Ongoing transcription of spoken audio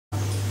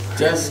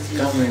just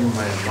come in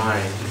my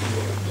mind,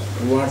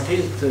 what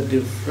is the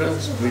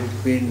difference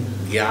between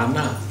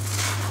jnana?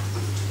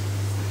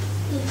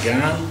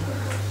 Jnana,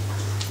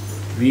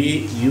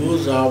 we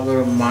use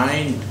our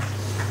mind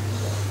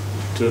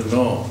to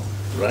know,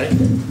 right?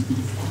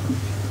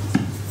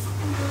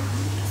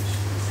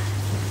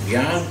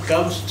 Jnana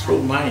comes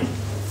through mind.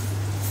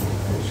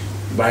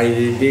 By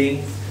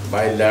reading,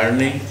 by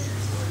learning,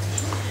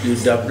 you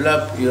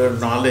develop your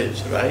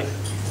knowledge, right?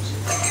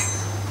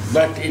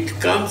 But it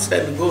comes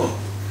and goes.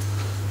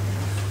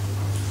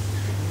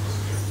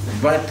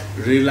 But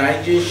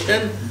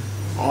realization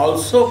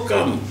also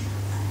comes,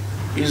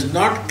 is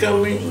not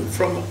coming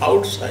from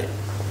outside.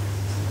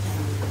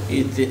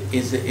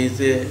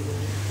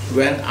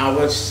 When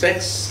our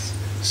sixth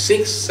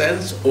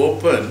sense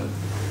open,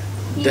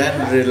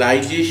 then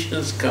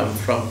realizations come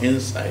from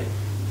inside.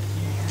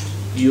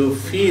 You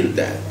feel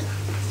that.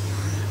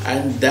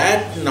 And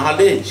that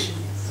knowledge,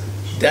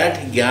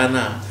 that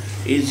jnana,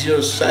 is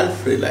your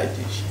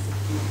self-realization.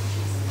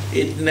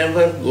 It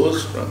never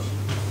goes from.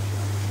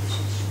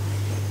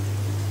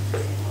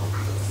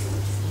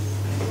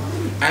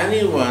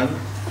 Anyone,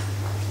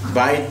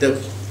 by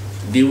the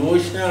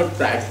devotional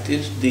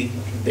practice,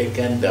 they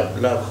can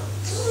develop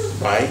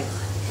by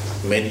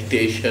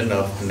meditation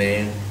of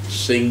name,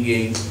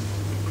 singing,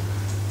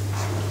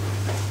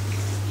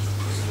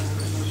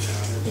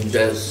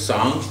 the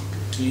song.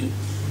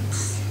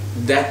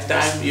 That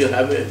time you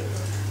have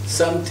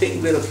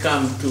something will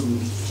come to,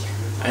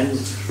 and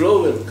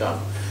flow will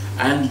come.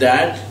 And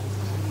that,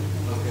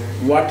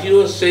 what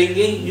you are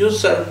singing, you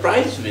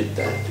surprise with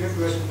that.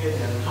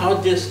 How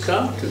this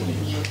come to me?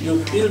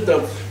 You feel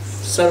the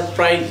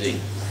surprising.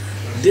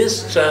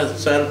 This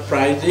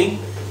surprising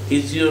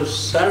is your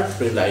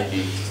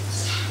self-realization.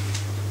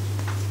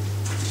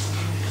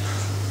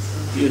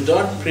 You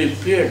don't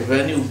prepare.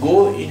 When you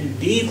go in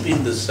deep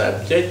in the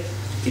subject,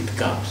 it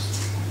comes.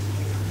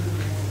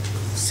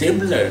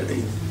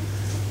 Similarly,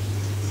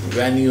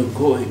 when you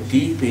go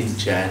deep in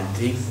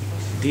chanting,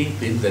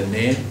 deep in the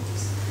name,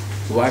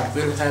 what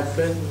will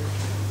happen?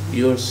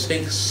 Your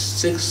sixth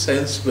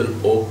sense will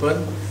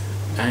open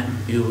and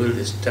you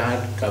will start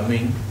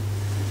coming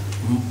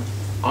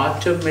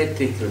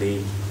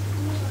automatically.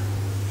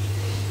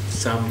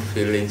 Some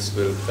feelings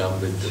will come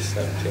with the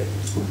subject.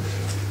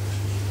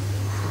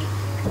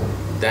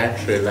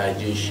 That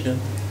realization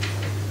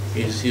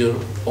is your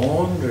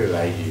own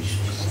realization,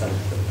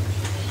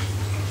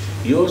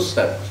 your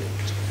subject.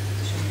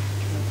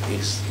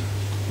 It's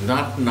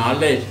not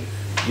knowledge,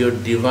 your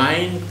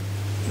divine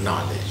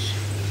knowledge,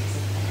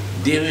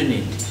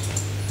 divinity.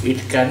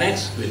 It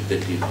connects with the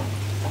divine.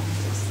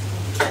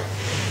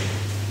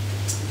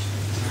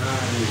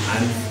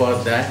 And for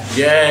that,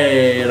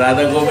 Jai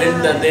Radha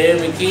Govinda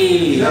Dev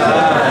Ki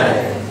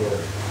Jai.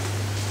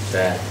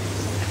 That.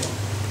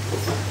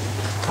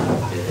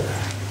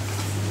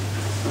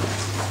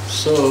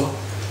 So,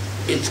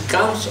 it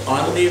comes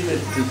only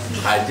with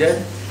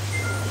bhajan,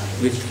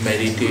 with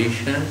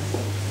meditation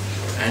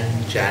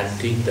and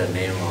chanting the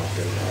name of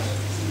the Lord.